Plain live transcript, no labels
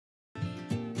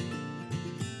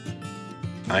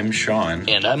I'm Shawn.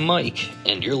 And I'm Mike,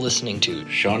 and you're listening to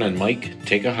Shawn and Mike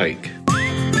Take a Hike.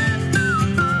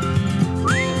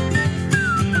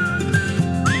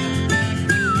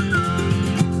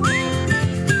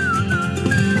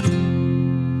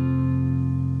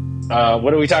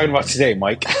 What are we talking about today,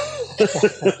 Mike?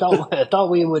 I thought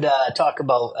we would talk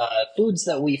about foods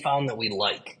that we found that we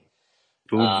like.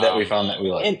 Foods that we found that we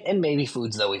like. And maybe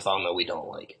foods that we found that we don't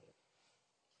like.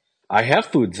 I have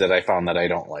foods that I found that I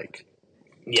don't like.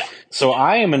 Yeah. So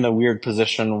I am in the weird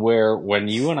position where when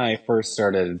you and I first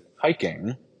started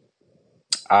hiking,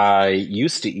 I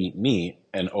used to eat meat,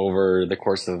 and over the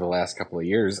course of the last couple of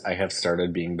years, I have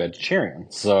started being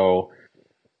vegetarian. So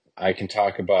I can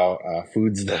talk about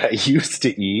foods that I used to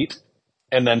eat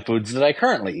and then foods that I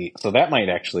currently eat. So that might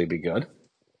actually be good.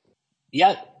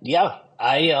 Yeah.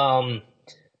 I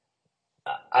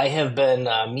have been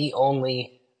meat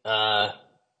only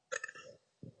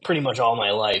pretty much all my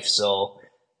life. So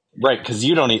right, because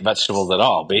you don't eat vegetables at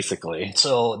all, basically.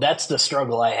 So that's the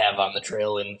struggle I have on the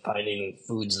trail in finding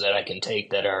foods that I can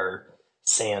take that are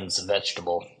sans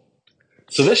vegetable.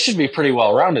 So this should be pretty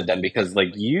well-rounded then, because like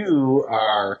you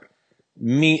are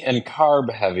meat and carb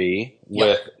heavy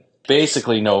with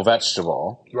basically no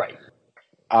vegetable. Right.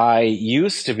 I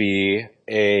used to be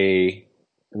a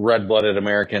red-blooded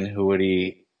American who would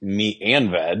eat meat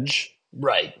and veg.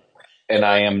 Right. And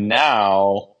I am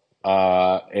now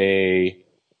a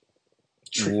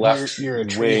left-wing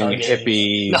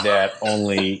hippie that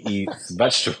only eats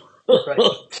vegetables. Right.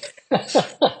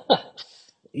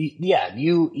 Yeah,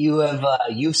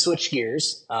 you've switched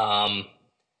gears,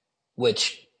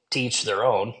 which to each their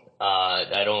own.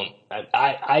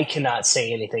 I cannot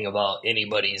say anything about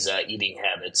anybody's eating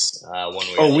habits.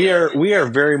 We are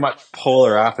very much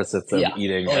polar opposites of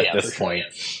eating at this point.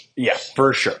 Sure, yeah,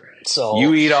 for sure. So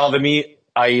you eat all the meat,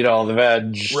 I eat all the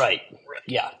veg. Right.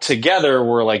 Yeah. Together,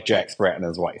 we're like Jack Sprat and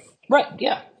his wife. Right.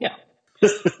 Yeah.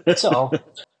 So,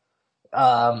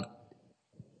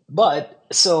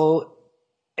 so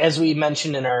as we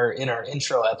mentioned in our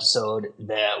intro episode,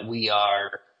 that we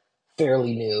are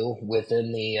fairly new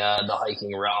within the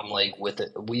hiking realm. Like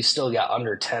we've still got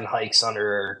under 10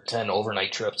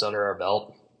 overnight trips under our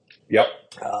belt. Yep.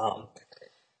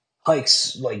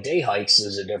 Hikes, like day hikes,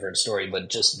 is a different story, but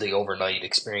just the overnight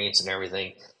experience and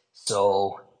everything.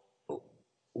 So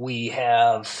we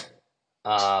have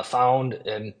found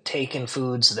and taken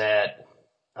foods that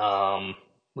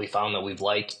we found that we've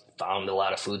liked, found a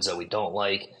lot of foods that we don't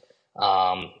like.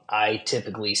 I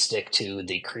typically stick to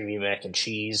the creamy mac and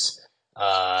cheese.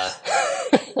 And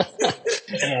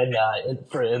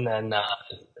then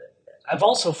I've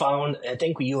also found, I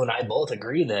think you and I both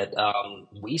agree that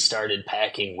we started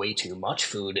packing way too much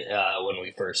food when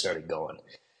we first started going.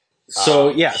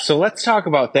 So let's talk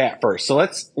about that first. So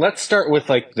let's start with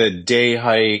like the day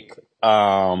hike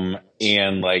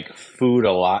and like food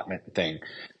allotment thing.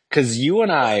 Because you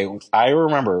and I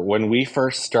remember when we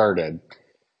first started,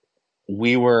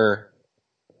 we were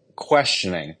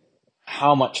questioning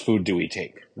how much food do we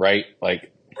take, right?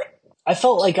 Like, I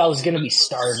felt like I was going to be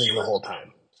starving the whole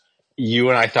time. You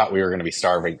and I thought we were going to be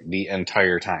starving the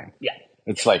entire time. Yeah.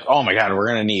 It's like, oh my God, we're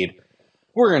going to need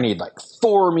like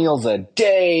 4 meals a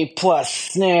day plus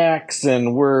snacks,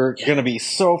 and we're going to be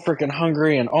so freaking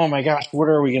hungry, and oh my gosh, what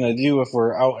are we going to do if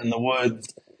we're out in the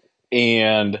woods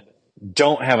and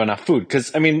don't have enough food?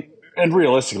 Because, I mean, and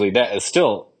realistically, that is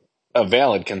still a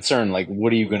valid concern. Like,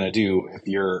 what are you going to do if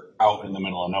you're out in the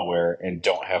middle of nowhere and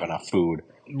don't have enough food?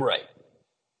 Right.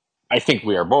 I think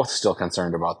we are both still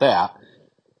concerned about that.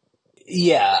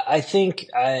 Yeah, I think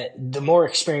the more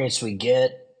experience we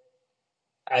get,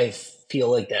 I feel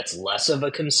like that's less of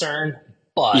a concern,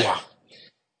 but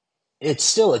it's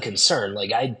still a concern.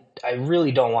 Like I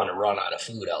really don't want to run out of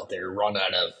food out there, run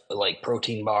out of like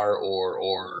protein bar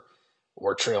or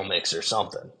trail mix or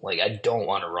something. Like I don't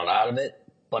want to run out of it,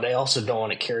 but I also don't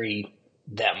want to carry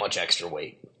that much extra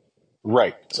weight.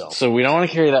 Right. So we don't want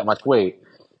to carry that much weight.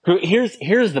 Here's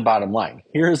the bottom line.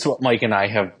 Here's what Mike and I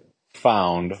have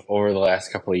found over the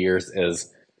last couple of years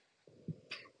is,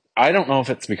 I don't know if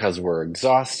it's because we're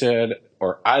exhausted,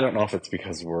 or I don't know if it's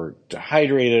because we're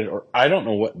dehydrated, or I don't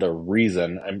know what the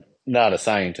reason. I'm not a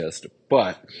scientist,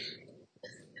 but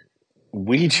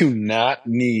we do not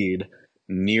need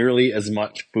nearly as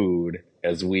much food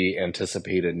as we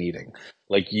anticipated needing.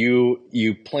 Like you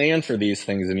plan for these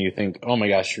things and you think, oh my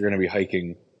gosh, you're going to be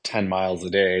hiking 10 miles a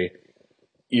day.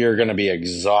 You're going to be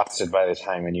exhausted by the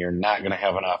time, and you're not going to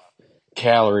have enough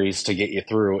calories to get you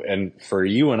through. And for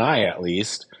you and I, at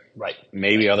least, right.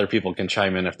 Maybe other people can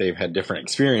chime in if they've had different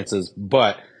experiences,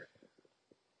 but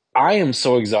I am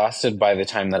so exhausted by the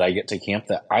time that I get to camp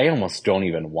that I almost don't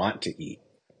even want to eat.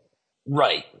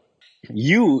 Right.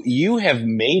 You have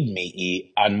made me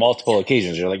eat on multiple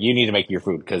occasions. You're like, you need to make your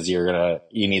food because you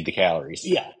need the calories.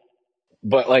 Yeah.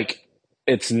 But like,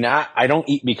 it's not, I don't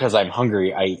eat because I'm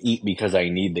hungry. I eat because I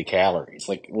need the calories.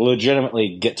 Like,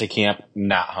 legitimately get to camp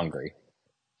not hungry.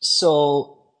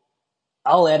 So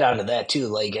I'll add on to that too.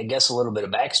 Like, I guess a little bit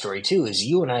of backstory too is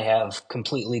you and I have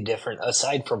completely different,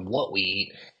 aside from what we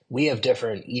eat, we have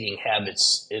different eating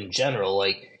habits in general.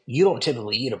 Like, you don't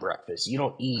typically eat a breakfast. You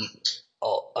don't eat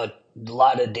a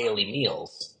lot of daily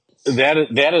meals.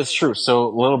 That is true. So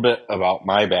a little bit about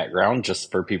my background,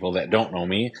 just for people that don't know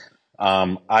me.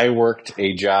 I worked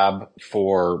a job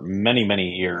for many,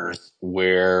 many years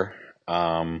where,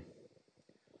 how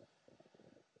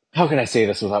can I say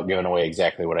this without giving away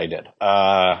exactly what I did?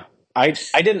 I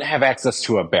didn't have access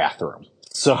to a bathroom.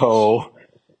 So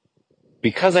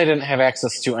because I didn't have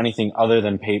access to anything other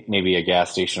than maybe a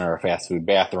gas station or a fast food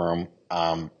bathroom,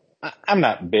 I'm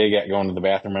not big at going to the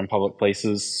bathroom in public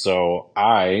places. So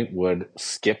I would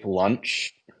skip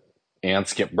lunch and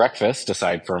skip breakfast,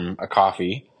 aside from a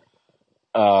coffee,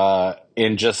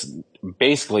 and just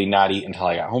basically not eat until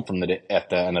I got home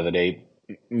at the end of the day,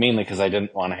 mainly because I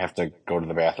didn't want to have to go to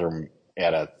the bathroom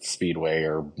at a Speedway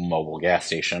or mobile gas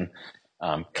station,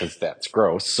 because that's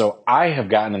gross. So I have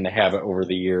gotten in the habit over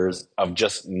the years of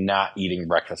just not eating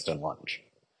breakfast and lunch.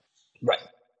 Right.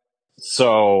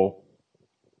 So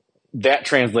that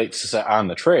translates to on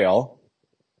the trail.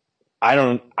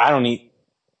 If I don't eat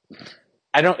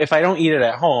it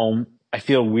at home, I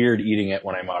feel weird eating it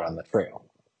when I'm out on the trail.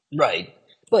 Right.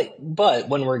 But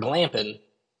when we're glamping,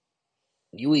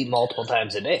 you eat multiple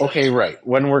times a day. Okay, right.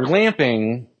 When we're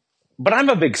glamping, but I'm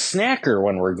a big snacker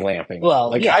when we're glamping. Well,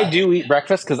 like yeah. I do eat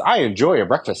breakfast because I enjoy a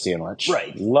breakfast sandwich.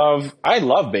 Right. I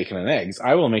love bacon and eggs.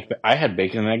 I had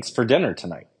bacon and eggs for dinner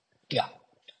tonight. Yeah.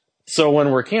 So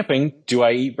when we're camping, do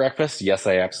I eat breakfast? Yes,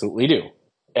 I absolutely do.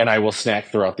 And I will snack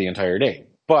throughout the entire day.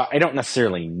 But I don't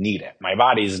necessarily need it. My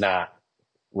body's not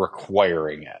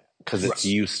requiring it because it's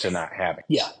used to not having it.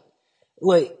 Yeah.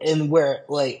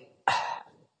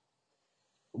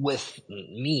 With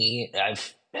me,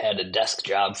 I've had a desk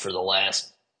job for the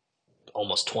last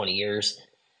almost 20 years.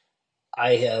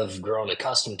 I have grown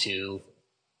accustomed to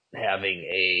having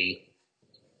a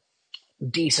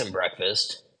decent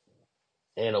breakfast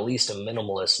and at least a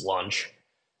minimalist lunch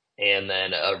and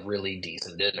then a really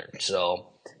decent dinner.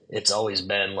 So it's always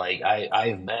been like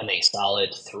I've been a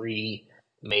solid 3,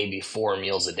 maybe 4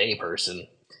 meals a day person.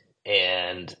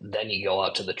 And then you go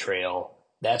out to the trail.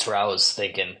 That's where I was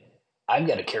thinking, I've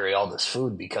got to carry all this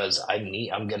food because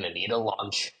I'm going to need a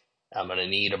lunch. I'm going to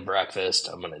need a breakfast.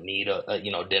 I'm going to need a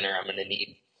dinner. I'm going to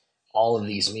need all of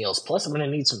these meals. Plus, I'm going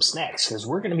to need some snacks because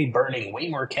we're going to be burning way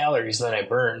more calories than I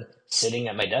burn sitting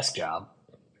at my desk job.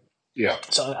 Yeah.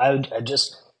 So I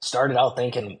just started out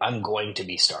thinking I'm going to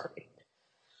be starving.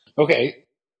 Okay.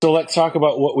 So let's talk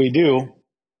about what we do.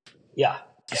 Yeah.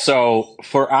 So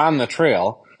for on the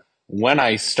trail, when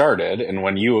I started,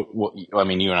 and you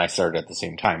and I started at the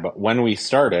same time, but when we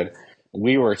started,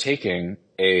 we were taking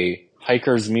a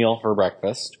hiker's meal for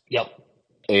breakfast. Yep.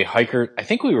 I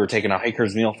think we were taking a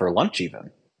hiker's meal for lunch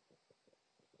even.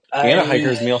 And a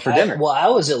hiker's meal for dinner. I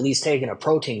was at least taking a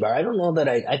protein bar. I don't know that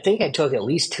I think I took at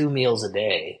least 2 meals a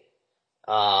day.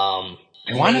 I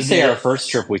want to say our first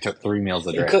trip we took 3 meals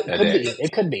a day.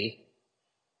 It could be.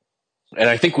 And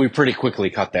I think we pretty quickly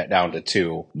cut that down to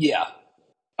 2. Yeah.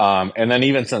 And then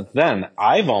even since then,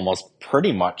 I've almost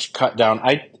pretty much cut down.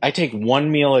 I take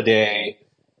 1 meal a day,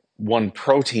 1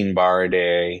 protein bar a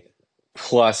day,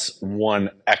 plus 1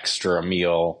 extra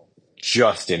meal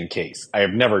just in case. I have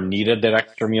never needed that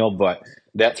extra meal, but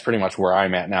that's pretty much where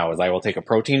I'm at now. Is I will take a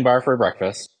protein bar for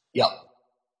breakfast. Yep.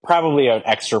 Probably an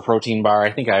extra protein bar.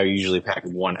 I think I usually pack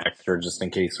 1 extra just in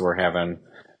case we're having,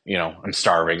 I'm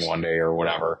starving one day or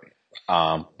whatever.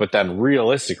 But then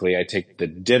realistically, I take the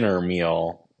dinner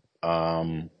meal,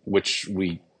 which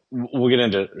we'll get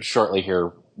into shortly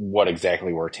here what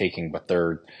exactly we're taking, but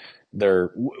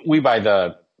we buy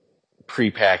the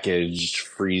prepackaged,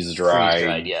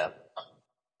 freeze-dried, yeah.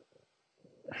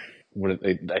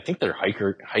 I think they're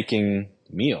hiking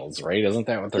meals, right? Isn't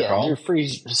that what they're called? They're free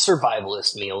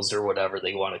survivalist meals or whatever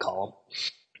they want to call them.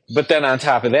 But then on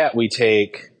top of that, we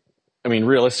take,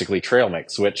 realistically, trail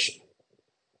mix, which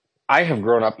I have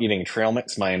grown up eating trail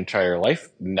mix my entire life,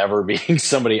 never being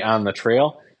somebody on the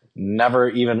trail, never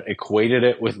even equated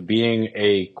it with being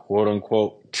a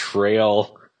quote-unquote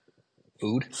trail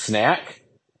food snack.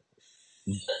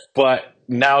 But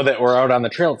now that we're out on the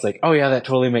trail, it's like, oh yeah, that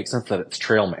totally makes sense that it's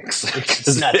trail mix.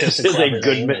 It's not just a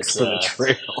good mix for the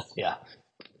trail. Yeah,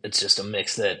 it's just a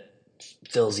mix that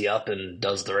fills you up and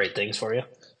does the right things for you.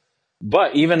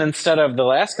 But even instead of the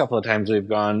last couple of times we've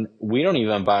gone, we don't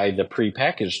even buy the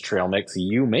prepackaged trail mix.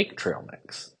 You make trail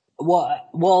mix.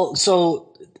 Well,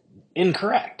 so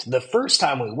incorrect. The first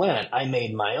time we went, I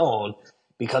made my own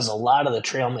because a lot of the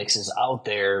trail mixes out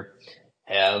there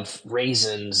have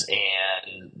raisins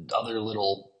and other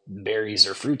little berries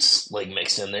or fruits like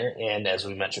mixed in there. And as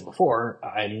we mentioned before,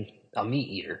 I'm a meat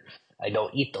eater. I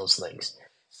don't eat those things.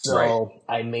 So Right.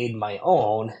 I made my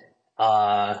own.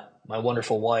 My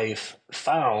wonderful wife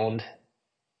found,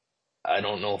 I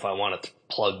don't know if I want to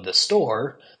plug the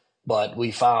store, but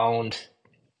we found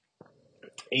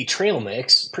a trail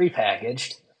mix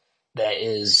prepackaged that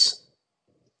is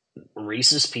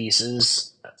Reese's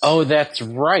Pieces. Oh, that's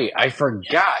right. I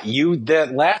forgot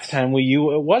that last time it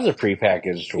was a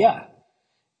prepackaged one. Yeah.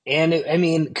 And I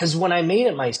mean, because when I made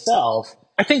it myself,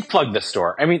 I think plug the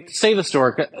store. I mean, say the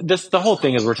store. The whole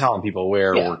thing is we're telling people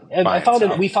where we're buying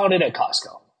stuff. We found it at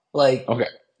Costco. Like, Okay.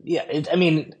 Yeah, I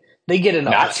mean, they get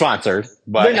enough. Not sponsored,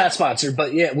 but they're not sponsored.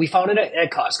 But yeah, we found it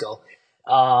at Costco.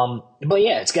 But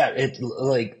yeah, it's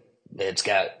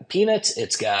got peanuts,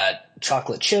 it's got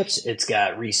chocolate chips, it's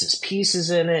got Reese's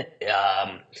Pieces in it.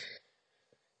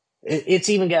 It's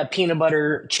even got peanut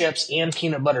butter chips and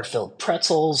peanut butter filled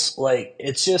pretzels. Like,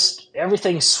 it's just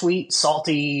everything sweet,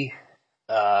 salty,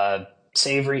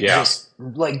 savory. Yeah.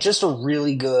 Just a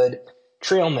really good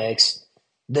trail mix.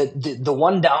 The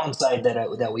one downside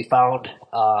that we found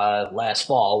last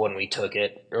fall when we took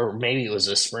it, or maybe it was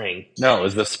this spring. No, it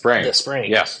was the spring. The spring.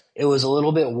 Yes. It was a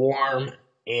little bit warm,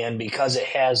 and because it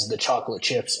has the chocolate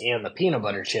chips and the peanut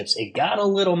butter chips, it got a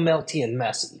little melty and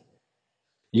messy.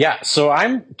 Yeah, so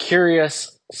I'm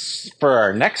curious for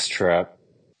our next trip.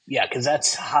 Yeah, because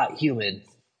that's hot, humid.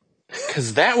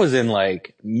 Because that was in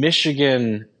like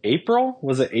Michigan, April?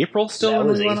 Was it April still? That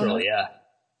was April, yeah.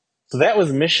 So that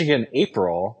was Michigan,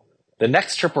 April. The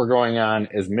next trip we're going on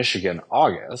is Michigan,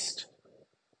 August.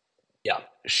 Yeah.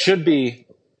 Should be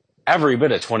every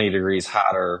bit of 20 degrees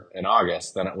hotter in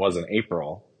August than it was in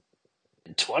April.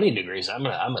 20 degrees, I'm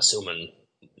assuming.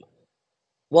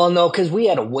 Well, no, because we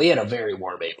had a very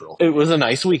warm April. It was a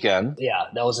nice weekend. Yeah,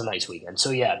 that was a nice weekend. So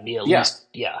yeah, it'd be at least,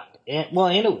 yeah.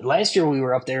 Last year we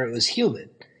were up there, it was humid.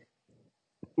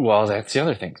 Well, that's the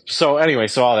other thing. So anyway,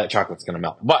 all that chocolate's going to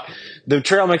melt. But the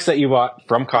trail mix that you bought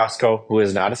from Costco, who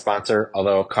is not a sponsor,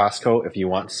 although Costco, if you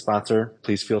want to sponsor,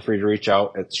 please feel free to reach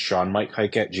out. It's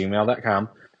ShawnMikeHike@gmail.com.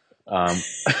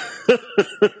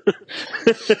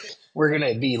 We're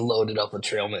going to be loaded up with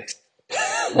trail mix.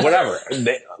 Whatever.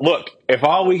 Look, if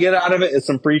all we get out of it is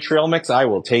some free trail mix, I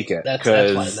will take it.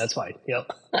 That's fine.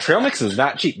 Yep. Trail mix is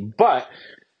not cheap, but,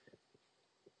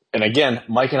 and again,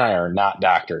 Mike and I are not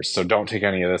doctors, so don't take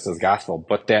any of this as gospel,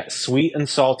 but that sweet and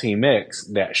salty mix,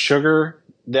 that sugar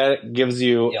that it gives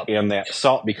you, and that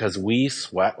salt, because we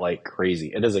sweat like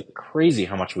crazy. It is crazy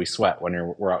how much we sweat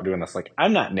when we're out doing this. Like,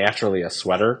 I'm not naturally a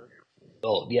sweater.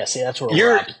 Oh, yeah, see, that's where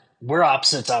we're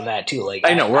opposites on that, too. Like,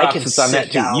 I know, we're opposites on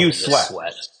that, too. You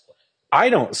sweat. I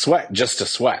don't sweat just to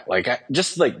sweat. Like,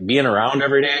 just like being around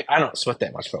every day, I don't sweat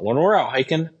that much. But when we're out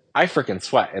hiking, I freaking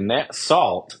sweat. And that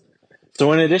salt,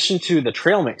 so in addition to the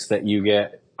trail mix that you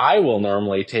get, I will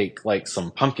normally take like some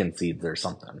pumpkin seeds or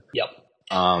something. Yep.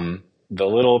 The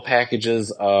little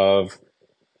packages of,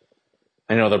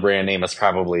 I know the brand name is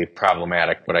probably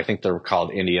problematic, but I think they're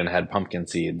called Indian Head pumpkin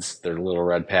seeds. They're little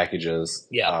red packages.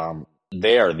 Yeah.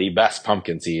 They are the best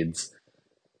pumpkin seeds.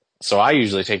 So I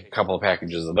usually take a couple of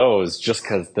packages of those just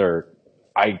because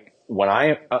I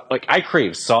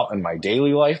crave salt in my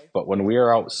daily life, but when we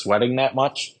are out sweating that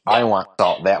much, I want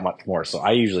salt that much more. So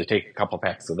I usually take a couple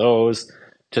packs of those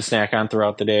to snack on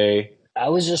throughout the day. I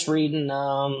was just reading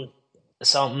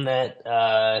something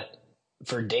that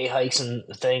for day hikes and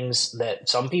things that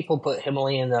some people put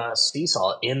Himalayan sea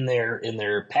salt in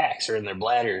their packs or in their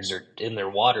bladders or in their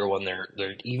water when they're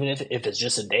even if it's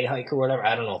just a day hike or whatever.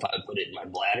 I don't know if I would put it in my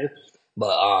bladder,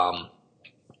 but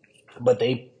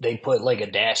they put like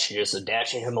just a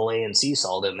dash of Himalayan sea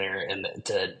salt in there, and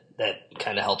that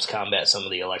kind of helps combat some of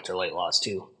the electrolyte loss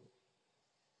too.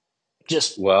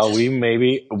 We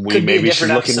maybe should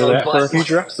look into that for a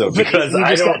future episode, because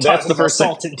I don't. That's the first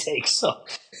salt intake. So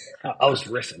I was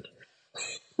riffing,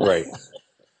 right?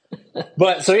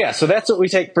 But so that's what we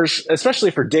take for,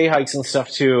 especially for day hikes and stuff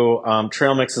too.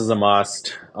 Trail mix is a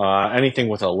must. Anything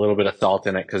with a little bit of salt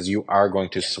in it, because you are going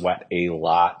to sweat a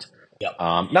lot. Yep.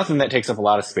 Nothing that takes up a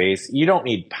lot of space. You don't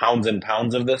need pounds and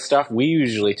pounds of this stuff. We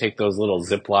usually take those little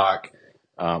Ziploc,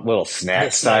 little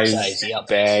snack size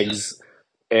bags.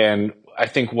 And I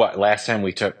think last time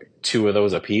we took 2 of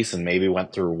those a piece and maybe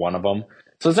went through one of them.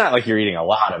 So it's not like you're eating a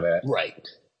lot of it. Right.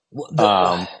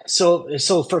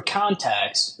 So for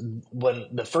context, when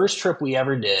the first trip we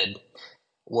ever did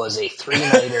was a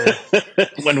 3-nighter.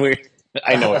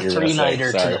 I know what A you're going to say.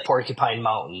 three-nighter to Sorry. the Porcupine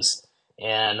Mountains,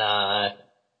 and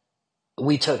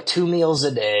we took 2 meals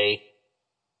a day,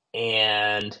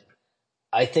 and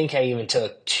I think I even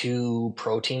took 2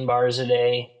 protein bars a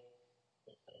day,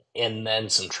 and then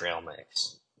some trail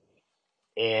mix.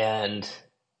 And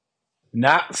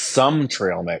Not some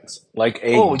trail mix, like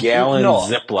a gallon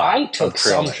Ziploc I took of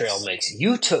trail some mix. trail mix.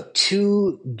 You took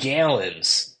 2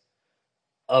 gallons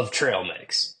of trail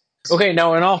mix. Okay,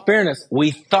 now in all fairness,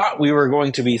 we thought we were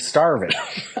going to be starving.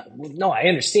 No, I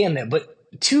understand that, but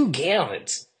 2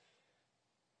 gallons.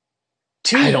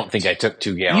 I don't think I took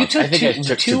 2 gallons. You took I think I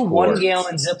took 2 quarts.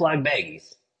 1-gallon Ziploc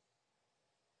baggies.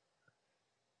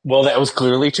 Well, that was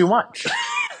clearly too much.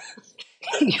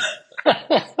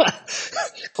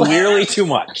 Clearly too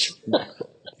much.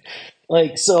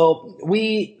 Like, so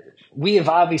we have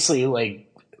obviously, like,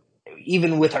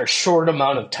 even with our short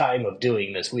amount of time of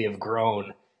doing this, we have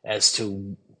grown as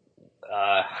to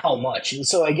how much. And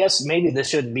so I guess maybe this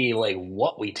shouldn't be like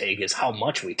what we take, is how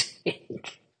much we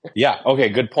take. Yeah, okay,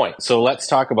 good point. So let's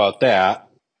talk about that.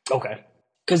 Okay.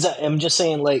 Because I'm just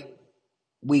saying, like,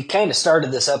 we kind of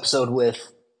started this episode with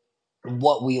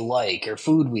what we like or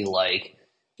food we like.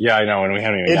 Yeah, I know, and we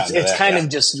haven't even gotten to that. It's kind of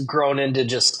just grown into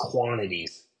just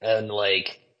quantities and,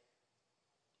 like,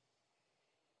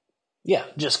 yeah,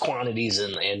 just quantities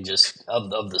and just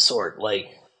of the sort.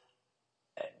 Like,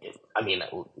 I mean,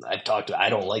 I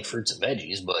don't like fruits and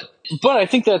veggies, but I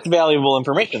think that's valuable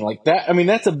information. Like that, I mean,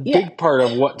 that's a big part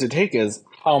of what to take is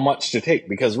how much to take.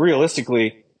 Because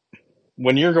realistically,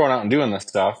 when you're going out and doing this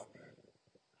stuff,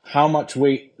 how much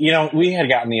weight, we had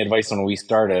gotten the advice when we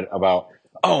started about,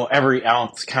 every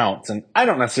ounce counts. And I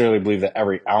don't necessarily believe that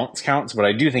every ounce counts, but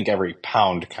I do think every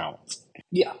pound counts.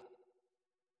 Yeah.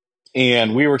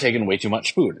 And we were taking way too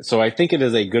much food. So I think it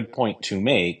is a good point to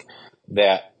make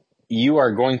that you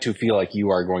are going to feel like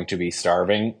you are going to be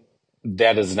starving.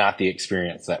 That is not the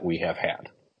experience that we have had.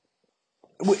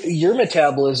 Your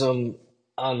metabolism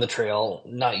on the trail,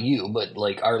 not you, but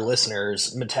like our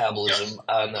listeners' metabolism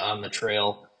on the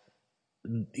trail,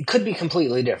 it could be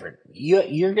completely different.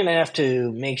 You're going to have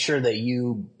to make sure that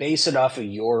you base it off of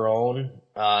your own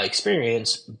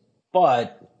experience,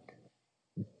 but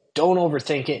don't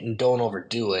overthink it and don't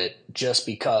overdo it just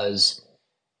because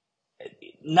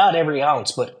not every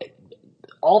ounce, but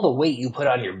all the weight you put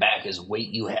on your back is weight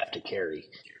you have to carry.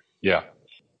 Yeah.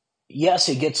 Yes,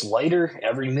 it gets lighter.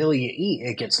 Every meal you eat,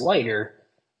 it gets lighter,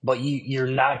 but you're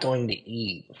not going to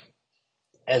eat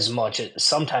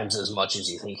sometimes as much as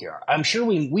you think you are. I'm sure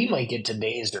we might get to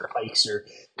days or hikes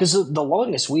because the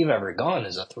longest we've ever gone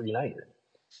is a 3-nighter.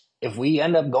 If we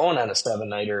end up going on a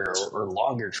 7-nighter or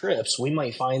longer trips, we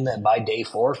might find that by day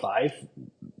 4 or 5,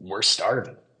 we're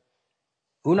starving.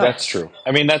 Who knows? That's true.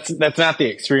 I mean, that's not the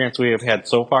experience we have had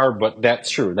so far, but that's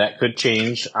true. That could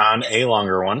change on a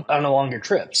longer one. On a longer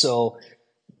trip. So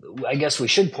I guess we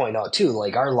should point out too,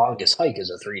 like our longest hike is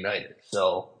a 3-nighter.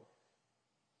 So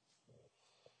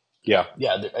yeah,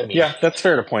 I mean, yeah, that's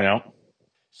fair to point out.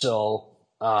 So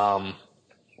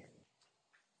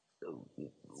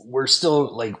we're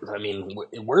still like, I mean,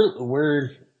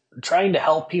 we're trying to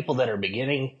help people that are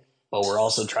beginning, but we're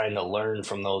also trying to learn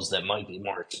from those that might be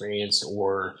more experienced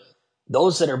or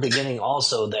those that are beginning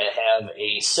also that have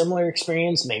a similar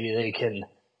experience. Maybe they can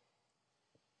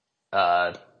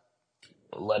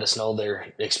let us know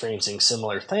they're experiencing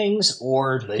similar things,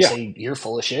 or they say you're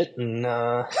full of shit and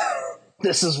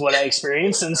this is what I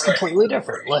experienced and it's completely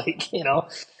different. Like,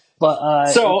 but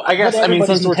so I guess, I mean,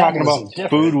 since we're talking about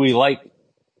food we like,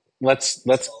 let's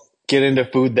get into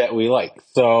food that we like.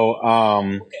 So,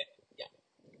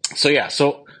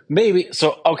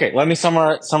 okay, let me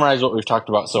summarize what we've talked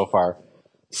about so far.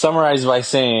 Summarize by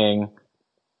saying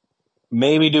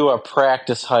maybe do a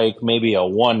practice hike, maybe a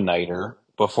 1-nighter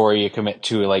before you commit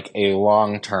to like a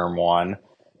long-term one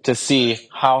to see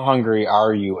how hungry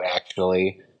are you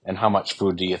actually and how much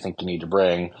food do you think you need to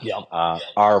bring. Yep.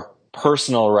 Our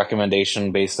personal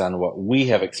recommendation based on what we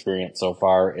have experienced so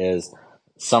far is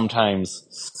sometimes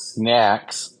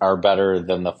snacks are better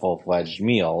than the full-fledged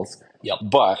meals. Yep.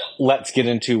 But let's get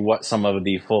into what some of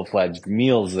the full-fledged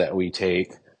meals that we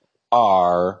take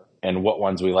are and what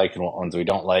ones we like and what ones we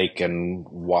don't like and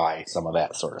why, some of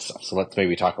that sort of stuff. So let's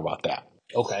maybe talk about that.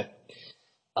 Okay.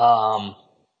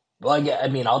 Well, I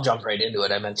mean, I'll jump right into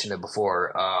it. I mentioned it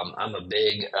before. I'm a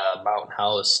big Mountain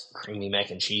House creamy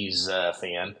mac and cheese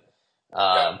fan.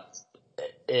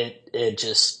 It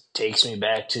just takes me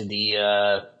back to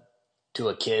to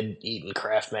a kid eating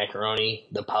Kraft macaroni,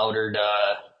 the powdered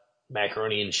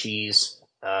macaroni and cheese.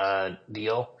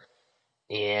 deal,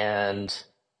 and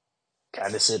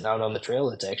kind of sitting out on the trail.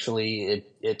 It's actually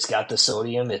it's got the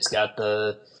sodium, it's got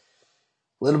the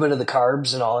little bit of the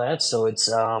carbs and all that. So it's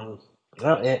well,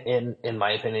 in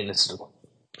my opinion, it's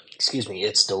excuse me,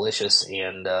 it's delicious,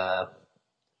 and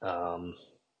um,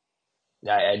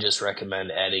 I just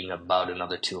recommend adding about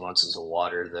another 2 ounces of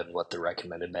water than what the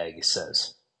recommended bag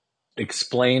says.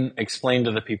 Explain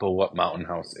to the people what Mountain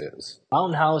House is.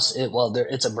 Mountain House,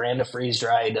 it's a brand of freeze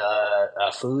dried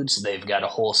foods. They've got a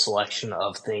whole selection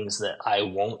of things that I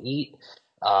won't eat,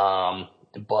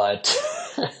 but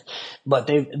but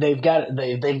they've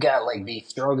got like beef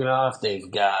stroganoff.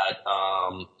 They've got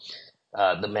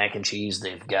the mac and cheese.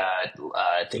 They've got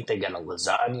I think they've got a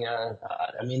lasagna.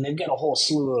 I mean, they've got a whole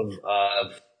slew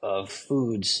of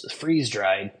foods freeze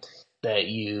dried that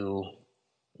you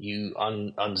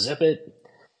unzip it,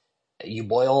 you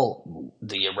boil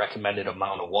the recommended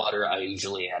amount of water. I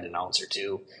usually add an ounce or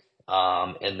two.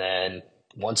 And then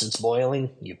once it's boiling,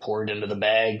 you pour it into the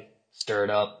bag, stir it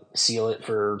up, seal it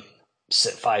for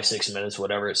 5, 6 minutes,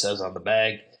 whatever it says on the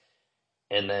bag.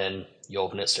 And then you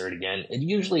open it, stir it again. It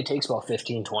usually takes about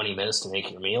 15, 20 minutes to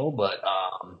make your meal, but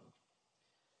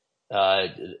uh,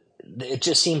 it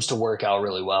just seems to work out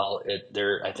really well.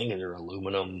 I think they're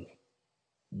aluminum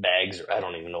bags. I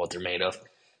don't even know what they're made of,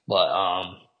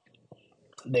 but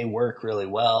they work really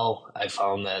well. I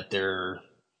found that they're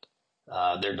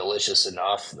delicious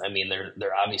enough. I mean,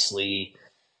 they're obviously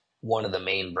one of the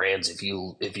main brands. If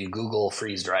you Google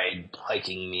freeze dried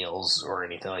hiking meals or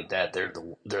anything like that, they're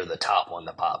the top one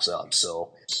that pops up.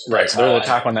 So Right. that's They're how the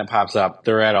top one that pops up.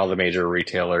 They're at all the major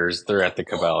retailers. They're at the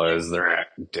Cabela's. They're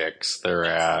at Dick's. They're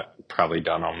at probably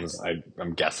Dunham's.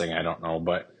 I'm guessing. I don't know,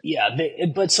 but yeah.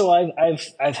 But so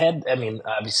I've had. I mean,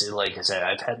 obviously, like I said,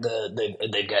 I've had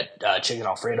they've got chicken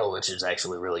Alfredo, which is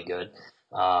actually really good.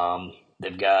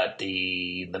 They've got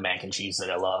the mac and cheese that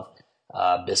I love.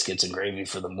 Biscuits and gravy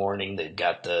for the morning. They've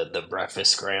got the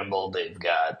breakfast scramble. They've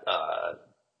got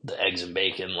the eggs and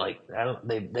bacon. Like I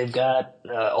don't. They've got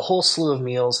a whole slew of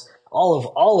meals.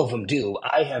 All of them do.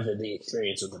 I have the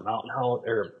experience with the Mountain House,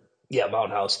 or yeah,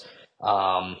 Mountain House.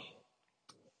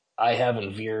 I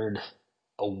haven't veered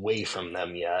away from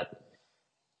them yet.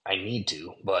 I need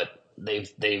to, but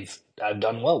I've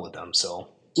done well with them. So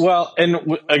well,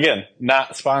 and again,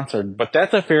 not sponsored, but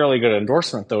that's a fairly good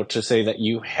endorsement, though, to say that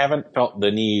you haven't felt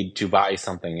the need to buy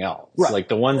something else. Right. Like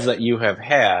the ones that you have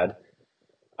had,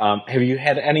 have you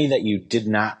had any that you did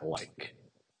not like?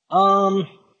 Well,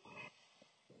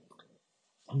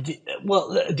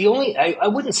 the only I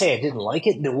wouldn't say I didn't like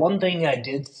it. The one thing I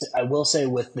will say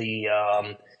with the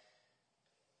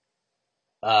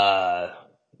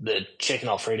chicken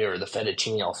Alfredo or the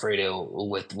fettuccine Alfredo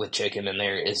with chicken in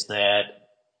there is that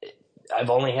I've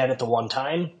only had it the one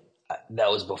time.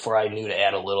 That was before I knew to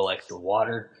add a little extra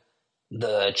water.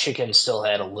 The chicken still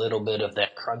had a little bit of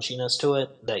that crunchiness to it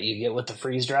that you get with the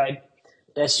freeze dried.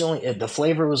 The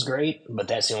flavor was great, but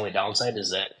that's the only downside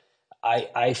is that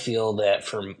I feel that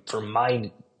for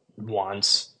my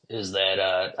wants is that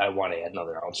I want to add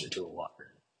another ounce or two of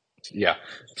water. Yeah.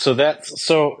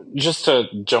 So just to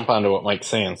jump onto what Mike's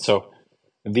saying. So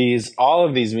all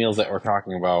of these meals that we're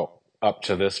talking about up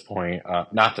to this point,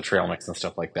 not the trail mix and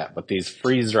stuff like that, but these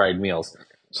freeze dried meals.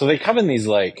 So they come in these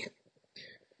like,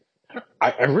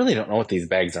 I really don't know what these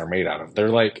bags are made out of.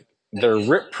 They're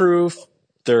rip proof.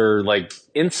 They're like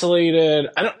insulated.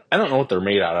 I don't know what they're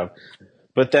made out of,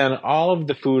 but then all of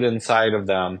the food inside of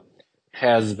them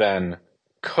has been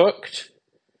cooked,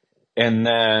 and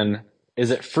then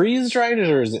is it freeze dried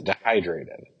or is it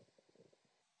dehydrated?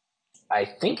 I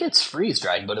think it's freeze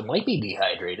dried, but it might be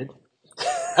dehydrated.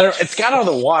 I don't know, it's got all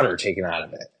the water taken out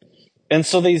of it. And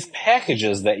so these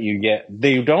packages that you get,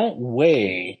 they don't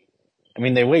weigh, I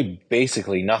mean, they weigh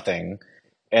basically nothing.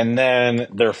 And then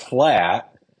they're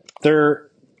flat. They're,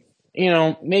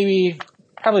 maybe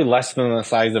probably less than the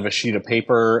size of a sheet of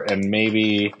paper and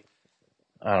maybe,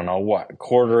 I don't know, what,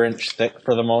 1/4 inch thick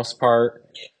for the most part.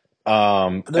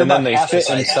 And then they fit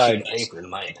inside paper, in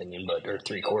my opinion, or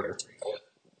 3/4.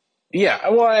 Yeah,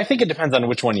 well, I think it depends on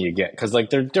which one you get because like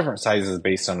they're different sizes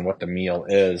based on what the meal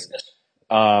is.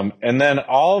 And then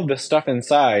all of the stuff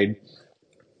inside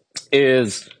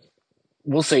is,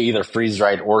 we'll say, either freeze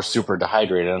dried or super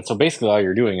dehydrated. And so basically all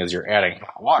you're doing is you're adding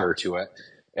hot water to it,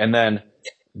 and then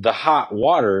the hot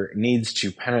water needs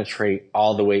to penetrate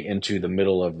all the way into the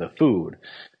middle of the food.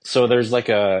 So there's like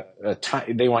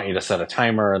they want you to set a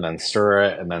timer and then stir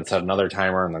it and then set another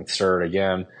timer and then stir it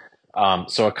again.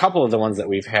 So a couple of the ones that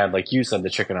we've had, like you said, the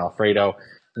chicken Alfredo,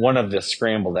 one of the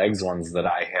scrambled eggs ones that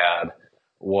I had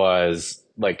was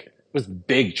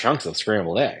big chunks of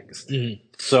scrambled eggs. Mm-hmm.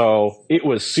 So it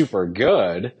was super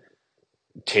good.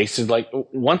 Tasted like,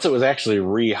 once it was actually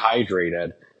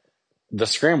rehydrated, the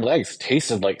scrambled eggs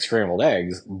tasted like scrambled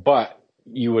eggs, but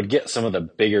you would get some of the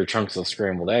bigger chunks of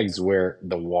scrambled eggs where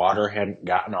the water hadn't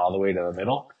gotten all the way to the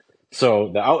middle.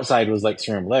 So the outside was like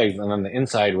scrambled eggs, and then the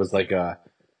inside was like a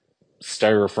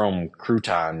styrofoam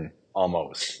crouton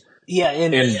almost. Yeah,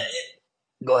 and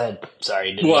go ahead.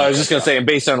 Sorry. Well, I was just going to say,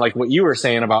 based on like what you were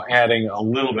saying about adding a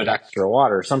little bit extra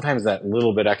water, sometimes that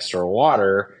little bit extra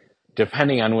water,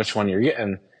 depending on which one you're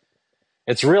getting,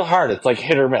 it's real hard. It's like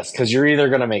hit or miss because you're either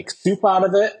going to make soup out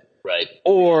of it, right,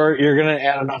 or you're going to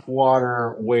add enough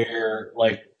water where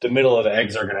like the middle of the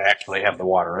eggs are going to actually have the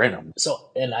water in them.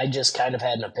 So, and I just kind of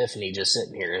had an epiphany just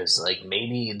sitting here. Is like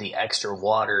maybe the extra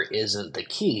water isn't the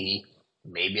key.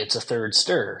 Maybe it's a third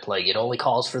stir. Like it only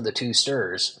calls for the 2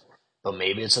 stirs, but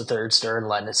maybe it's a third stir and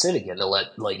letting it sit again to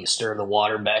let like you stir the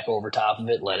water back over top of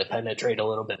it, let it penetrate a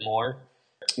little bit more.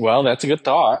 Well, that's a good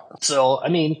thought. So, I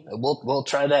mean, we'll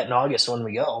try that in August when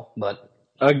we go. But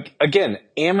again,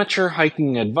 amateur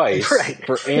hiking advice right.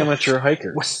 for amateur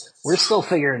hikers. We're still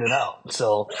figuring it out.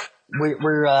 So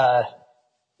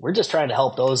we're just trying to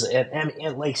help those, and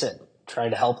like I said,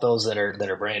 trying to help those that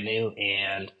are brand new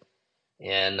and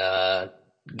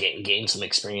gain some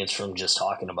experience from just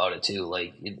talking about it too.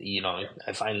 Like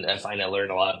I find I learn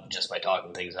a lot just by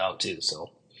talking things out too. So.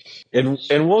 And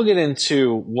we'll get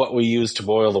into what we use to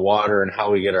boil the water and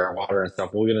how we get our water and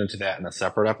stuff. We'll get into that in a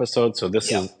separate episode. So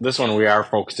this one we are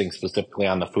focusing specifically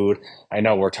on the food. I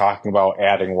know we're talking about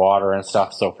adding water and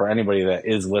stuff. So for anybody that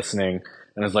is listening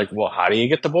and is like, well, how do you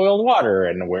get the boiled water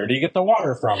and where do you get the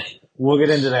water from? We'll get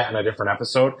into that in a different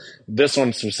episode. This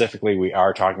one specifically, we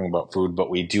are talking about food, but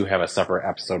we do have a separate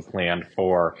episode planned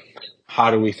for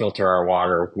how do we filter our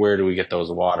water? Where do we get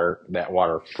that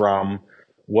water from?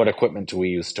 What equipment do we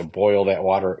use to boil that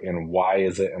water, and why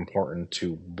is it important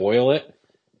to boil it?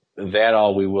 That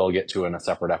all we will get to in a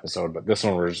separate episode, but this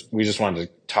one we just wanted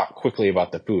to talk quickly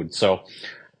about the food. So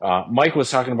Mike was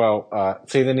talking about,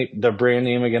 say the brand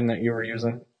name again that you were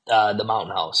using? The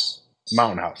Mountain House.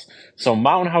 Mountain House. So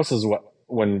Mountain House is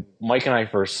when Mike and I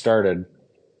first started,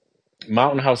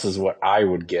 Mountain House is what I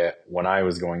would get when I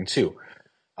was going too.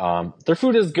 Their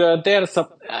food is good. They had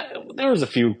there was a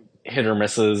few hit or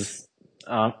misses.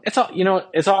 It's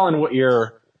all in what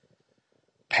your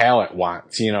palate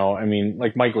wants, I mean,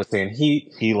 like Mike was saying,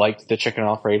 he liked the chicken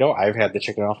Alfredo. I've had the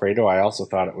chicken Alfredo. I also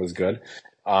thought it was good.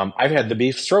 I've had the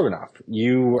beef stroganoff.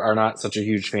 You are not such a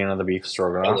huge fan of the beef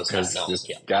stroganoff because it's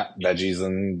got veggies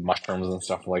and mushrooms and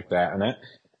stuff like that in it.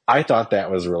 I thought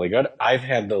that was really good. I've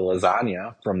had the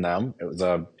lasagna from them. It was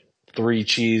a 3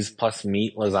 cheese plus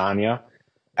meat lasagna.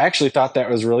 I actually thought that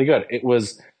was really good. It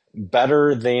was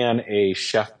better than a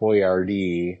Chef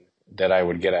Boyardee that I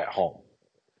would get at home.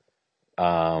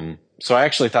 So I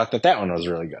actually thought that one was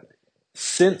really good.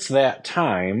 Since that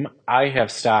time, I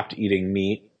have stopped eating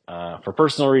meat for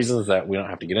personal reasons that we don't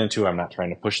have to get into. I'm not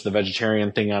trying to push the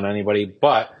vegetarian thing on anybody,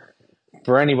 but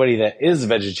for anybody that is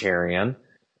vegetarian,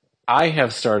 I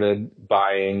have started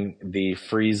buying the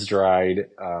freeze-dried.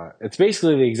 It's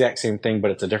basically the exact same thing,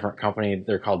 but it's a different company.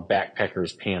 They're called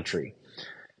Backpacker's Pantry.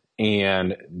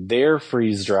 And their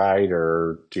freeze-dried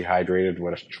or dehydrated,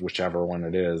 whichever one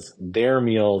it is, their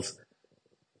meals,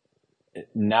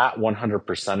 not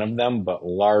 100% of them, but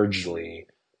largely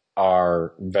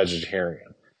are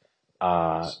vegetarian.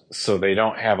 So they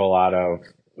don't have a lot of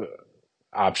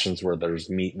options where there's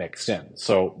meat mixed in.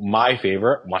 So my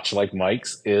favorite, much like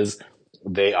Mike's, is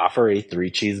they offer a 3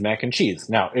 cheese mac and cheese.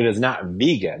 Now, it is not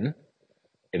vegan.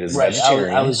 It is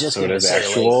vegetarian. I was just so going it to is say,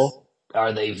 actual.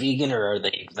 Are they vegan or are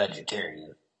they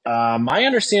vegetarian? My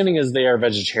understanding is they are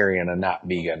vegetarian and not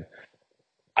vegan.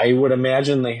 I would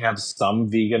imagine they have some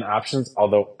vegan options,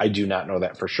 although I do not know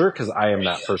that for sure because I am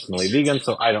not personally vegan,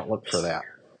 so I don't look for that.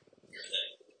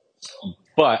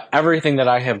 But everything that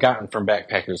I have gotten from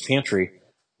Backpacker's Pantry,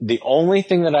 the only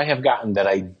thing that I have gotten that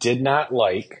I did not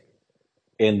like,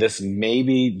 and this may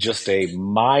be just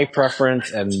my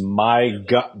preference and my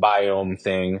gut biome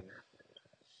thing,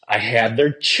 I had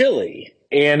their chili,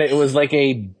 and it was like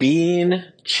a bean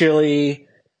chili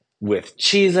with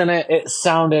cheese in it. It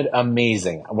sounded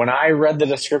amazing. When I read the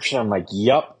description, I'm like,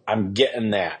 yup, I'm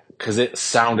getting that because it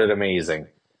sounded amazing.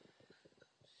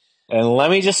 And let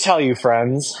me just tell you,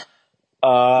 friends,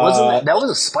 wasn't that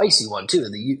was a spicy one too?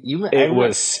 It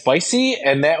was spicy,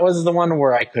 and that was the one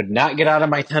where I could not get out of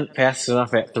my tent fast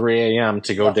enough at 3 a.m.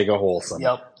 to go dig a hole.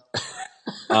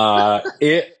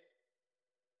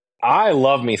 I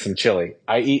love me some chili.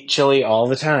 I eat chili all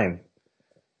the time.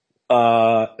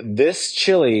 This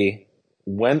chili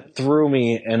went through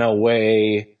me in a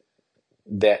way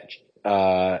that,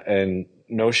 and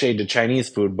no shade to Chinese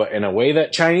food, but in a way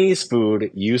that Chinese food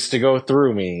used to go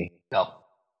through me. No.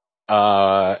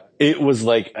 It was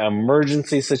like an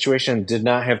emergency situation, did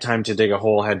not have time to dig a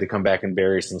hole, had to come back and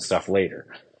bury some stuff later.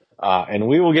 And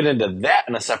we will get into that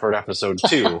in a separate episode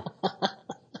too.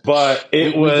 But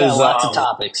it we got was lots of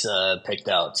topics picked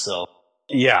out. So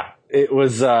yeah, it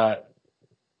was the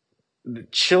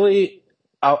chili.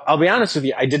 I'll be honest with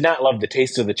you, I did not love the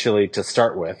taste of the chili to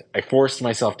start with. I forced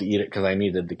myself to eat it because I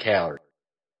needed the calories.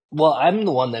 well, I'm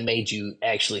the one that made you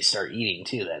actually start eating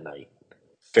too that night.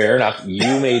 Fair enough.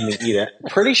 You made me eat it.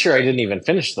 Pretty sure I didn't even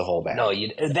finish the whole bag. No,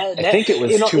 I think it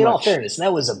was too in much. all fairness,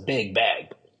 that was a big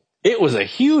bag. It was a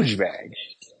huge bag.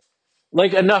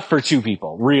 Like enough for two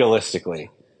people, realistically.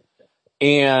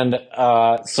 And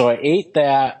so I ate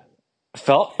that,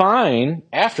 felt fine.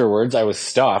 Afterwards, I was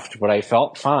stuffed, but I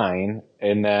felt fine.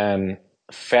 And then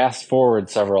fast forward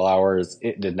several hours,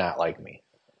 it did not like me.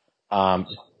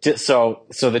 So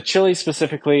the chili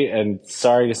specifically, and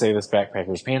sorry to say this,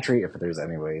 Backpackers Pantry, if there's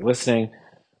anybody listening,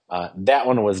 that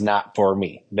one was not for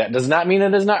me. That does not mean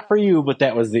it is not for you, but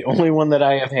that was the only one that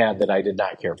I have had that I did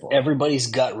not care for. Everybody's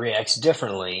gut reacts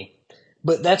differently.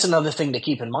 But that's another thing to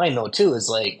keep in mind, though, too, is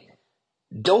like,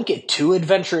 don't get too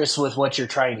adventurous with what you're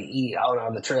trying to eat out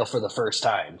on the trail for the first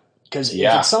time. Because if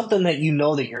it's something that you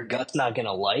know that your gut's not going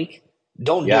to like,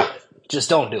 don't do it. Just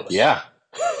don't do it. Yeah.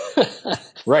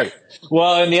 Right.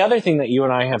 Well, and the other thing that you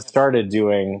and I have started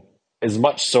doing, as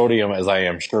much sodium as I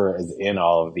am sure is in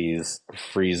all of these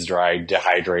freeze-dried,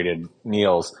 dehydrated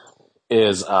meals,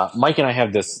 is Mike and I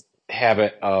have this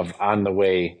habit of on the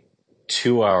way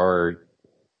to our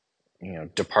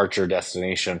departure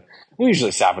destination, we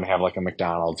usually stop and have like a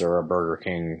McDonald's or a Burger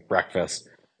King breakfast.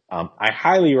 I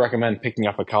highly recommend picking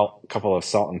up a couple of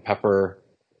salt and pepper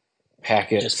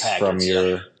packets from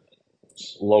your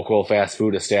local fast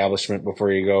food establishment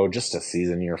before you go, just to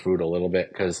season your food a little bit,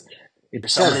 because it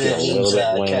starts to get a little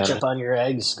bit bland. Ketchup on your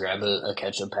eggs, grab a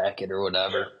ketchup packet or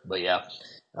whatever. But yeah,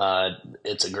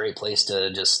 it's a great place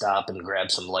to just stop and grab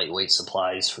some lightweight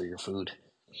supplies for your food.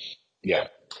 Yeah.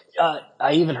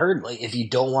 I even heard, like, if you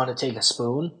don't want to take a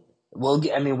spoon, we're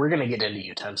going to get into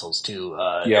utensils too.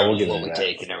 We'll get what into we that.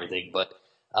 take and everything. But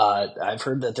I've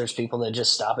heard that there's people that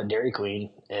just stop at Dairy Queen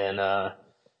and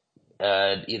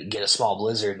get a small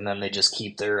blizzard, and then they just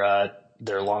keep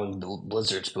their long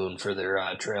blizzard spoon for their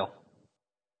trail.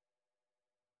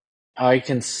 I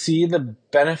can see the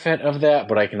benefit of that,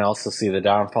 but I can also see the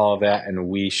downfall of that, and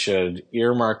we should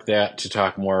earmark that to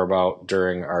talk more about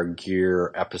during our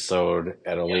gear episode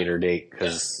at a later date,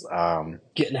 because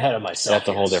getting ahead of myself. That's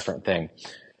a whole different thing.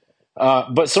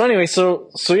 But so anyway, so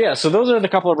those are the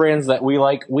couple of brands that we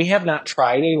like. We have not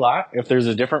tried a lot. If there's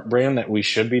a different brand that we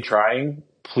should be trying,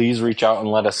 please reach out and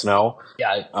let us know.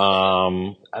 Yeah.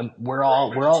 We're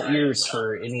all ears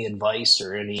for any advice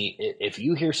or any. If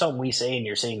you hear something we say and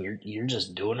you're saying you're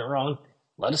just doing it wrong,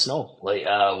 let us know. Like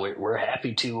we're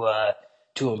happy to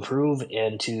improve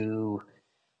and to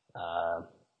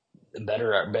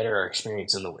better our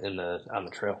experience on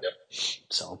the trail. Yep.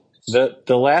 So.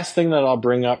 The last thing that I'll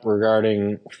bring up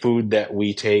regarding food that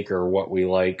we take or what we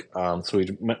like, so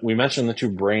we mentioned the two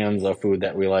brands of food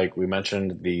that we like. We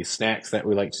mentioned the snacks that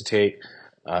we like to take,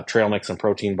 trail mix and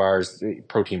protein bars.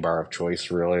 Protein bar of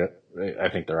choice, really. I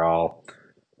think they're all,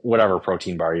 whatever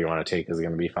protein bar you want to take is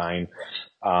going to be fine.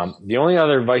 The only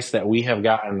other advice that we have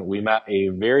gotten, we met a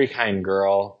very kind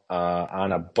girl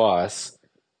on a bus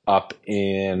up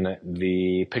in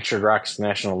the Pictured Rocks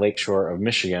National Lakeshore of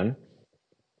Michigan.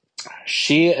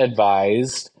 She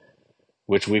advised,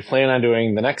 which we plan on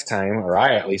doing the next time, or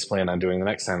I at least plan on doing the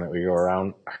next time that we go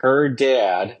around. Her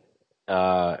dad,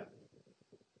 I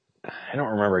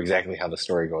don't remember exactly how the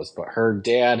story goes, but her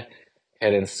dad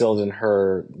had instilled in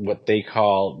her what they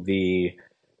call the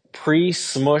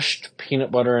pre-smushed peanut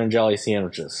butter and jelly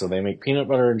sandwiches. So they make peanut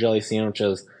butter and jelly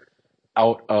sandwiches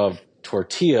out of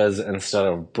tortillas instead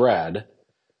of bread,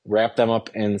 wrap them up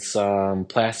in some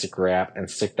plastic wrap, and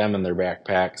stick them in their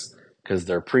backpacks because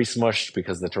they're pre-smushed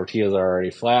because the tortillas are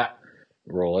already flat.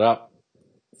 Roll it up.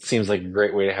 Seems like a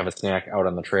great way to have a snack out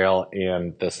on the trail.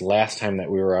 And this last time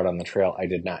that we were out on the trail, I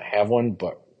did not have one,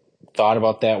 but thought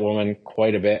about that woman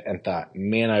quite a bit and thought,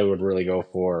 man, I would really go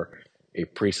for a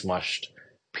pre-smushed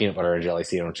peanut butter and jelly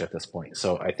sandwich at this point.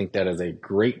 So I think that is a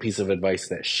great piece of advice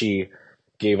that she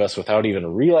gave us without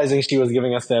even realizing she was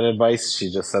giving us that advice.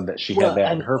 She just said that she had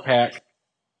that in her pack.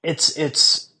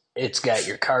 It's got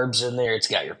your carbs in there. It's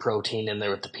got your protein in there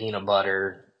with the peanut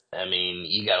butter. I mean,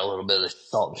 you got a little bit of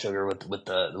salt and sugar with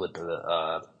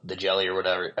the jelly or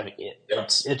whatever. I mean,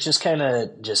 it just kind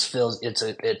of just feels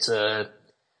it's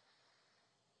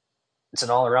an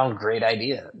all around great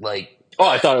idea. Like, Oh,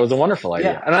 I thought it was a wonderful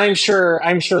idea. Yeah. And I'm sure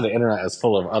the internet is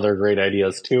full of other great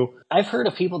ideas too. I've heard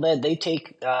of people that they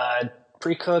take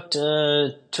pre-cooked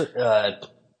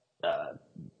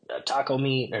taco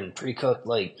meat and pre-cooked,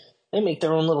 like, they make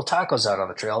their own little tacos out on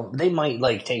the trail. They might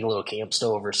like take a little camp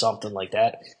stove or something like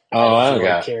that. Oh, I feel don't like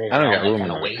got carrying I don't around got that room kind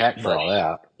in of my weight, pack for but all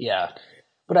that. yeah.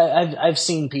 But I've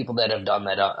seen people that have done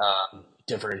that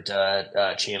different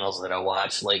channels that I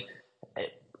watch. Like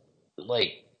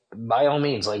by all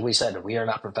means, like we said, we are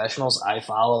not professionals. I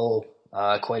follow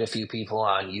quite a few people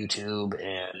on YouTube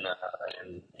and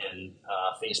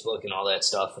Facebook and all that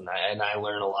stuff, and I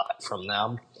learn a lot from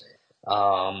them.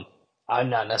 I'm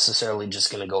not necessarily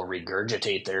just going to go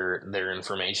regurgitate their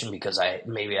information because I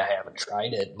haven't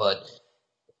tried it, but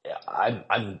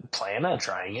I'm planning on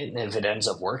trying it, and if it ends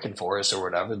up working for us or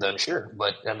whatever, then sure.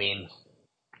 But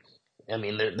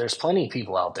there's plenty of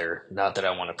people out there. Not that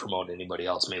I want to promote anybody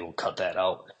else. Maybe we'll cut that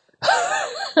out.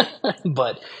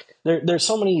 But there's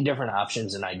so many different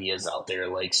options and ideas out there.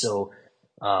 Like so,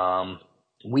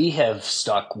 we have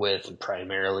stuck with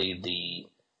primarily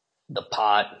the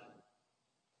pot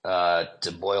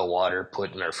to boil water,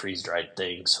 put in our freeze dried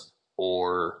things,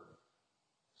 or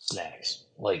snacks,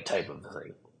 like type of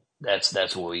thing.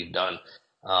 That's what we've done.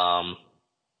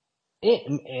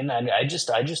 And I just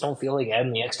don't feel like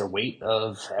adding the extra weight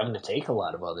of having to take a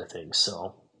lot of other things.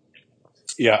 So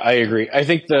Yeah, I agree. I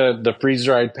think the freeze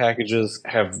dried packages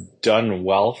have done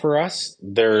well for us.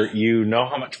 You know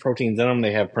how much protein's in them.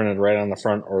 They have printed right on the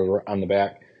front or on the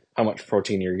back how much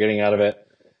protein you're getting out of it.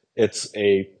 It's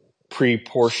a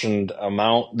pre-portioned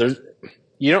amount.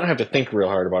 You don't have to think real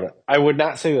hard about it. I would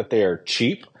not say that they are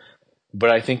cheap, but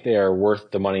I think they are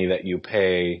worth the money that you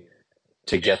pay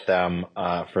to get them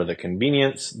for the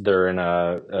convenience. They're in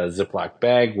a Ziploc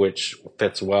bag, which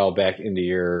fits well back into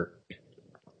your.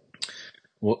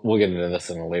 We'll get into this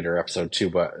in a later episode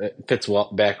too, but it fits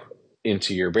well back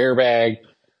into your bear bag,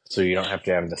 so you don't have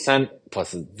to have the scent.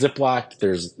 Plus, it's Ziploc.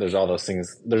 There's all those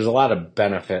things. There's a lot of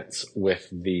benefits with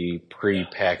the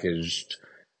pre-packaged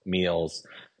meals.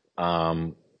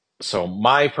 So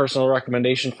my personal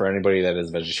recommendation for anybody that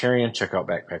is vegetarian, check out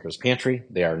Backpackers Pantry.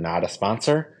 They are not a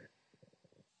sponsor.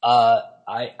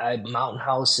 Mountain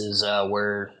House is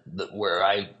where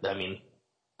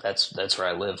that's where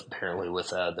I live apparently with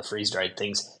the freeze dried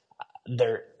things.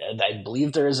 I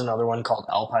believe there is another one called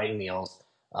Alpine Meals.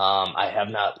 I have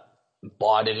not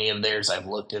bought any of theirs. I've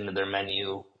looked into their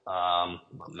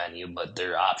but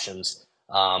their options.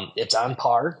 It's on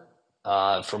par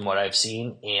from what I've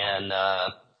seen, and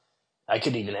I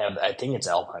could even have. I think it's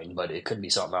Alpine, but it could be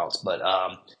something else. But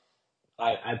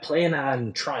I plan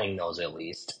on trying those at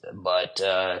least. But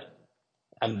I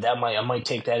might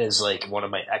take that as like one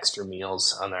of my extra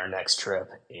meals on our next trip,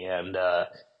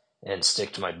 and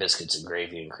stick to my biscuits and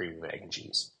gravy and creamy mac and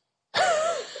cheese.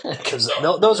 Because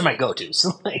those are my go-tos.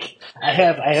 Like I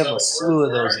have a slew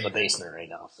of those in the basement right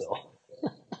now. So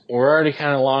we're already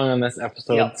kind of long on this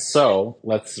episode, Yep. So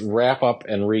let's wrap up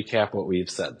and recap what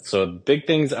we've said. So big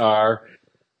things are: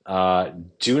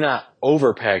 do not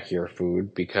overpack your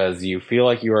food because you feel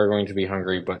like you are going to be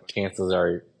hungry, but chances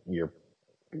are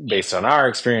based on our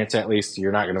experience at least,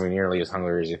 you're not going to be nearly as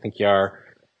hungry as you think you are.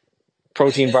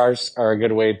 Protein bars are a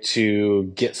good way to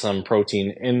get some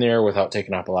protein in there without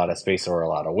taking up a lot of space or a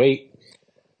lot of weight.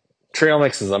 Trail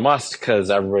mix is a must because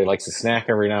everybody likes a snack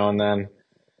every now and then.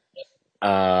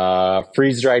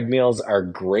 Freeze-dried meals are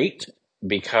great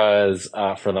because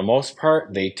for the most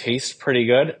part, they taste pretty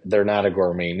good. They're not a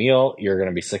gourmet meal. You're going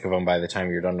to be sick of them by the time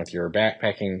you're done with your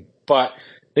backpacking, but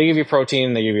they give you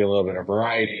protein. They give you a little bit of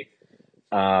variety.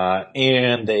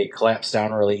 And they collapse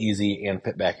down really easy and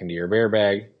fit back into your bear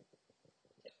bag.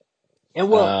 And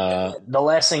the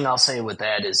last thing I'll say with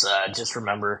that is just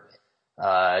remember,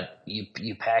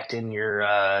 you packed in your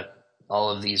all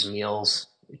of these meals.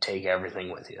 You take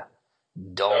everything with you.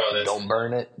 Don't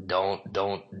burn it.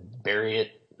 Don't bury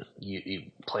it.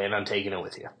 You plan on taking it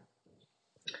with you.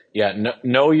 Yeah,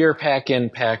 know your pack in,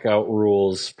 pack out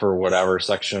rules for whatever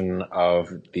section of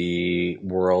the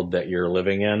world that you're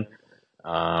living in.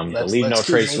 The leave no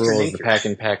trace rules, the pack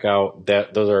in, pack out.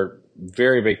 Those are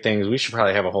very big things. We should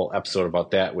probably have a whole episode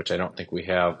about that, which I don't think we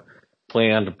have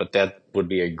planned, but that would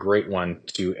be a great one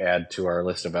to add to our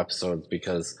list of episodes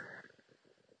because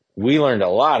we learned a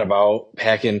lot about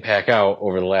pack in, pack out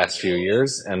over the last few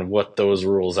years and what those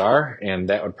rules are, and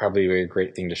that would probably be a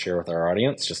great thing to share with our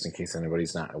audience, just in case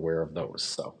anybody's not aware of those.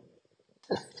 So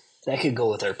that could go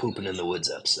with our pooping in the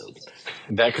woods episode.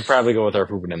 That could probably go with our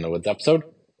pooping in the woods episode.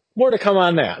 More to come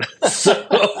on that. So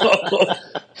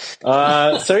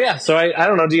I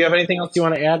don't know. Do you have anything else you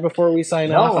want to add before we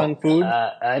sign off on food?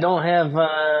 I don't have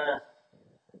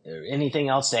anything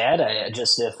else to add?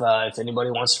 If anybody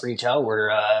wants to reach out,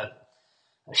 we're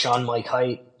Shawn Mike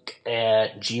Hike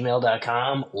at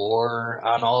gmail.com or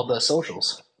on all the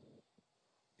socials.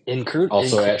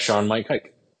 Also at Shawn Mike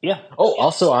Hike. Yeah. Oh,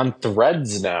 also on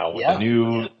Threads now with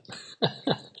the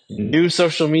new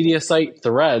social media site,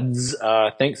 Threads.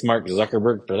 Thanks, Mark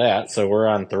Zuckerberg, for that. So we're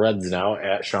on Threads now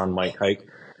at Shawn Mike Hike.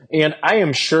 And I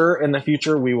am sure in the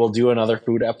future we will do another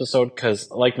food episode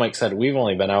because, like Mike said, we've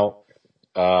only been out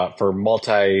for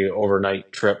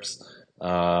multi-overnight trips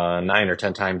 9 or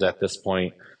 10 times at this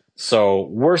point. So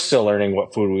we're still learning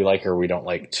what food we like or we don't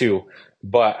like too.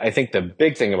 But I think the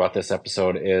big thing about this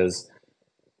episode is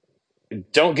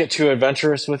don't get too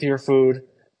adventurous with your food.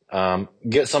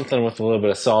 Get something with a little bit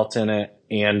of salt in it,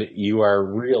 and you are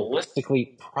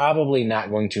realistically probably not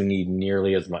going to need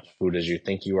nearly as much food as you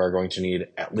think you are going to need.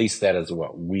 At least that is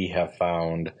what we have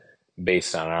found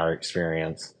based on our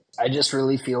experience. I just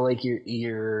really feel like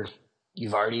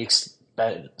you've already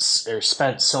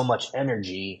spent so much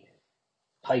energy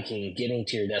hiking, getting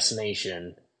to your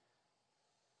destination,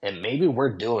 and maybe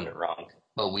we're doing it wrong,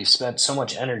 but we've spent so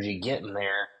much energy getting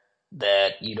there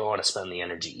that you don't want to spend the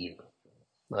energy eating.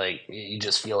 Like, you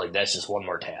just feel like that's just one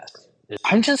more task.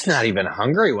 I'm just not even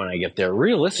hungry when I get there.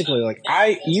 Realistically,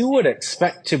 you would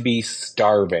expect to be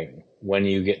starving when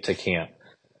you get to camp.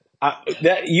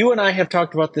 That you and I have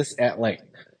talked about this at length.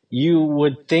 You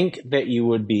would think that you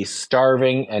would be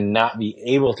starving and not be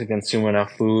able to consume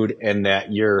enough food, and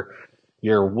that you're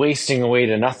wasting away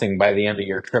to nothing by the end of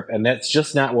your trip. And that's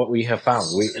just not what we have found.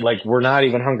 We're not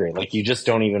even hungry. Like, you just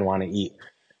don't even want to eat,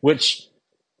 which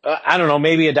I don't know.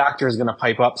 Maybe a doctor is going to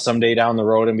pipe up someday down the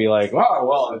road and be like, "Oh,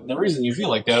 well, the reason you feel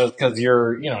like that is because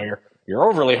you're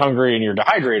overly hungry and you're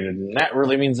dehydrated, and that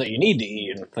really means that you need to eat."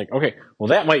 And it's like, okay, well,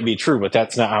 that might be true, but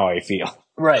that's not how I feel.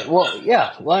 Right. Well,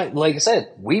 yeah. Like I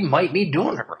said, we might be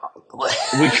doing it wrong.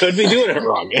 We could be doing it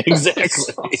wrong. Exactly.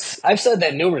 So, I've said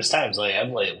that numerous times.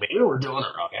 I'm like, maybe we're doing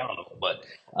it wrong. I don't know, but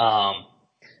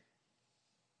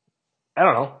I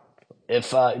don't know.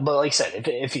 But like I said,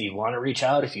 if you want to reach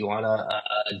out, if you want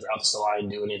to drop us a line,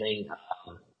 do anything,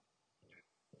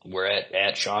 we're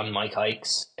at Shawn Mike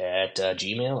Hikes at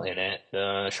Gmail and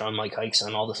at Shawn Mike Hikes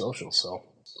on all the socials. So,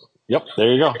 yep,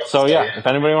 there you go. So yeah, if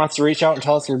anybody wants to reach out and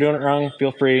tell us we're doing it wrong,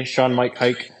 feel free. Shawn Mike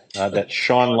Hike. That's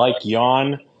Shawn like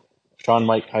yawn. Shawn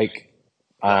Mike Hike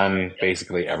on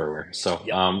basically everywhere. So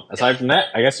aside from that,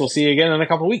 I guess we'll see you again in a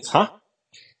couple weeks, huh?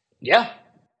 Yeah.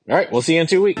 All right, we'll see you in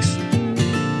 2 weeks.